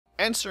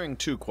Answering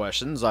two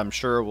questions I'm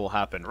sure will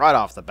happen right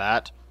off the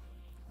bat.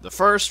 The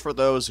first, for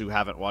those who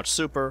haven't watched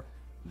Super,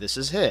 this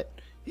is Hit.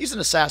 He's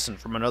an assassin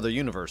from another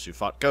universe who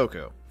fought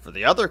Goku. For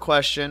the other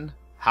question,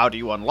 how do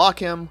you unlock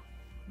him?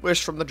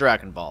 Wish from the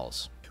Dragon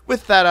Balls.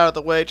 With that out of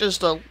the way,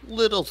 just a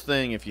little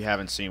thing if you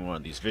haven't seen one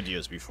of these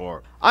videos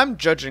before. I'm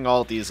judging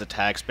all these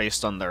attacks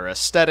based on their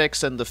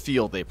aesthetics and the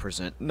feel they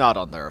present, not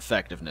on their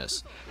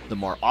effectiveness. The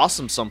more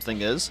awesome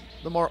something is,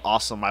 the more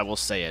awesome I will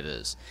say it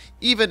is,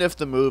 even if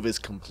the move is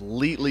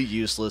completely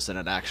useless in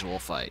an actual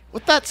fight.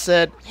 With that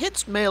said,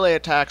 Hit's melee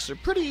attacks are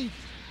pretty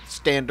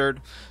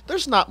standard.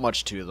 There's not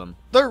much to them.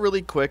 They're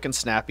really quick and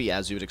snappy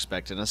as you'd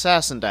expect an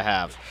assassin to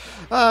have.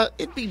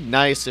 It'd be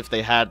nice if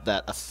they had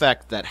that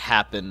effect that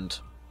happened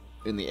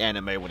in the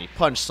anime when he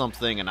punched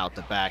something and out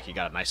the back he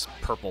got a nice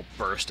purple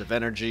burst of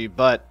energy,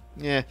 but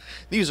yeah,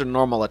 these are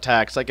normal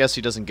attacks. I guess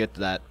he doesn't get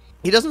that.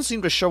 He doesn't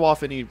seem to show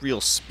off any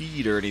real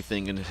speed or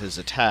anything in his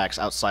attacks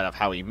outside of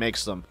how he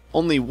makes them.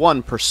 Only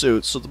one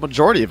pursuit, so the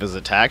majority of his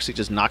attacks he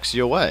just knocks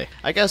you away.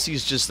 I guess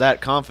he's just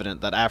that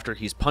confident that after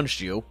he's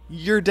punched you,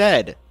 you're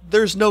dead.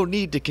 There's no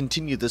need to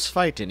continue this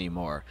fight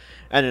anymore.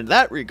 And in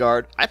that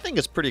regard, I think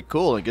it's pretty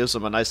cool and gives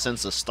him a nice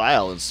sense of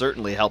style and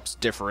certainly helps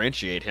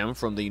differentiate him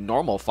from the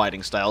normal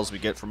fighting styles we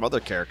get from other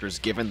characters,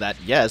 given that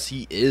yes,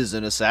 he is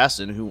an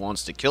assassin who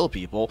wants to kill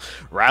people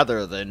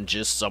rather than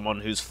just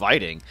someone who's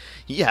fighting.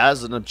 He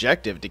has an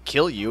objective to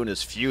kill you in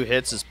as few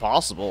hits as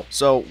possible,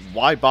 so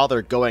why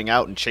bother going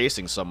out and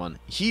chasing someone?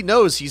 He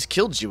knows he's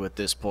killed you at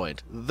this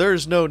point.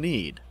 There's no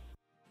need.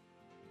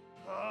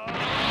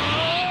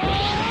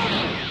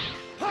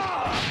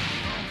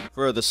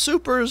 For the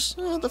supers,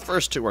 the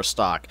first two are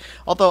stock,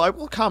 although I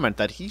will comment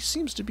that he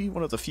seems to be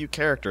one of the few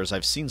characters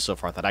I've seen so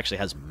far that actually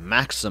has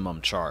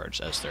maximum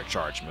charge as their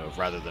charge move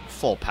rather than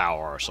full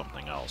power or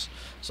something else.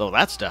 So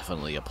that's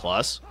definitely a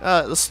plus.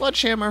 The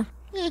sledgehammer,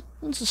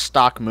 it's a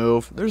stock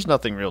move. There's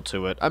nothing real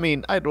to it. I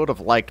mean, I would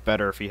have liked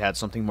better if he had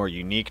something more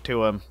unique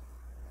to him,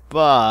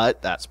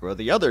 but that's where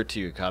the other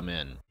two come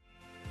in.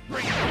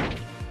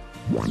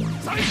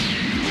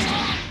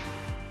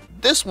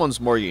 This one's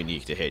more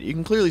unique to Hit. You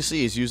can clearly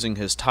see he's using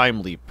his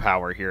time leap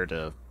power here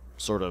to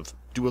sort of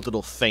do a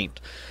little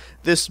feint.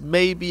 This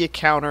may be a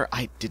counter.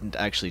 I didn't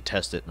actually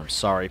test it, and I'm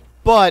sorry.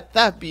 But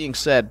that being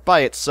said,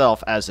 by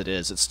itself as it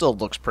is, it still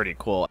looks pretty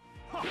cool.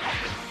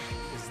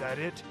 Is that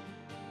it?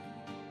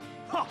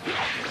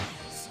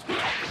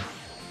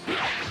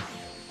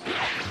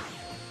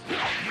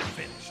 You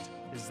finished.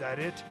 Is that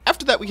it?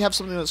 After that, we have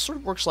something that sort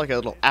of works like a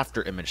little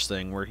after-image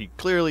thing, where he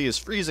clearly is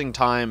freezing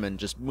time and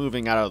just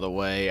moving out of the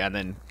way, and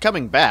then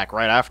coming back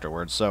right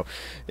afterwards, so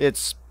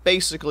it's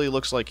basically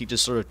looks like he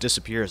just sort of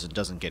disappears and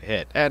doesn't get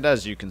hit. And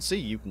as you can see,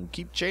 you can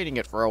keep chaining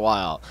it for a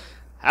while.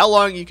 How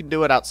long you can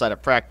do it outside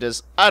of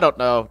practice, I don't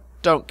know,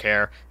 don't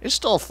care. It's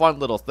still a fun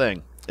little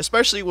thing.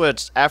 Especially when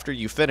after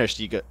you finish,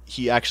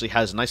 he actually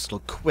has a nice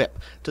little quip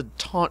to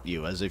taunt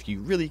you, as if you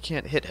really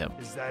can't hit him.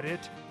 Is that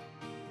it?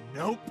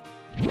 Nope.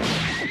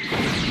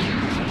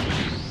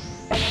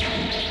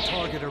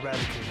 Target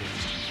eradicated.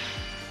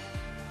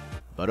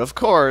 But of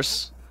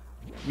course,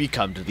 we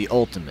come to the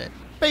ultimate.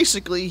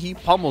 Basically, he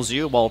pummels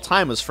you while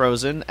time is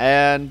frozen,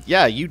 and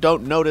yeah, you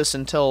don't notice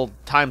until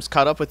time's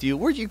caught up with you,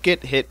 where you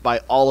get hit by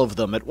all of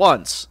them at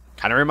once.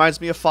 Kinda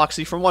reminds me of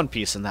Foxy from One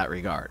Piece in that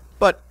regard.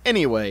 But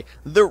anyway,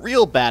 the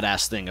real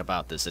badass thing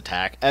about this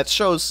attack, it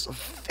shows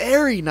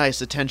very nice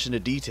attention to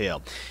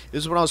detail,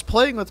 is when I was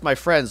playing with my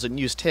friends and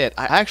used Hit,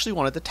 I actually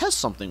wanted to test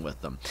something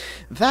with them.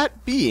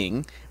 That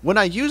being, when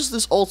I use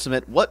this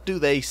ultimate, what do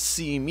they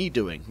see me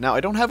doing? Now,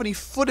 I don't have any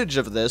footage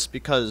of this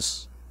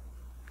because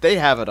they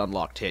haven't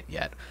unlocked Hit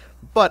yet.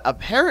 But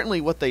apparently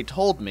what they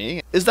told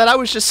me is that I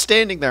was just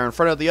standing there in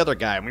front of the other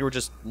guy and we were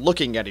just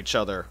looking at each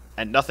other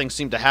and nothing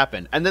seemed to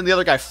happen. And then the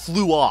other guy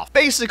flew off,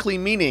 basically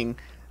meaning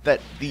that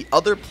the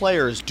other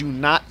players do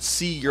not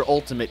see your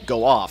ultimate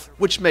go off,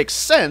 which makes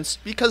sense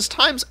because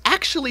time's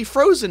actually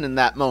frozen in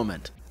that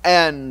moment.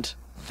 And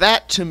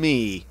that, to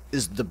me,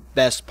 is the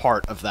best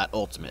part of that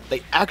ultimate.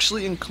 They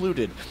actually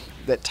included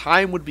that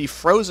time would be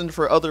frozen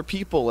for other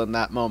people in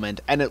that moment,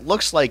 and it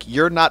looks like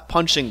you're not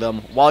punching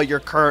them while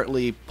you're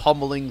currently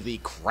pummeling the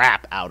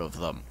crap out of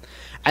them.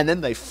 And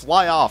then they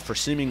fly off for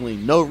seemingly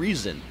no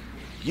reason.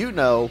 You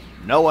know,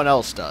 no one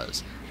else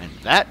does. And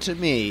that, to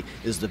me,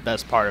 is the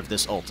best part of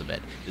this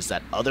ultimate, is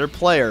that other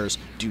players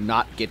do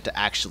not get to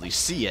actually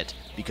see it,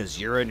 because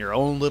you're in your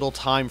own little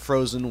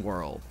time-frozen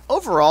world.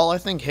 Overall, I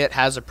think Hit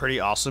has a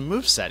pretty awesome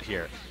moveset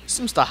here. He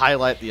seems to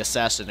highlight the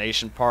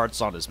assassination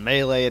parts on his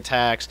melee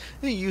attacks,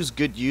 and he used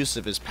good use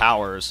of his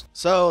powers.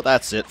 So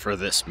that's it for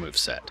this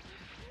moveset.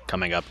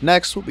 Coming up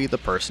next will be the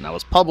person I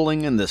was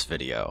pummeling in this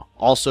video.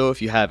 Also,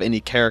 if you have any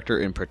character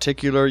in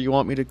particular you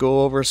want me to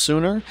go over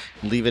sooner,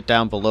 leave it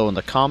down below in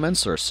the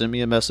comments or send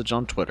me a message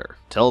on Twitter.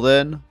 Till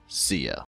then, see ya.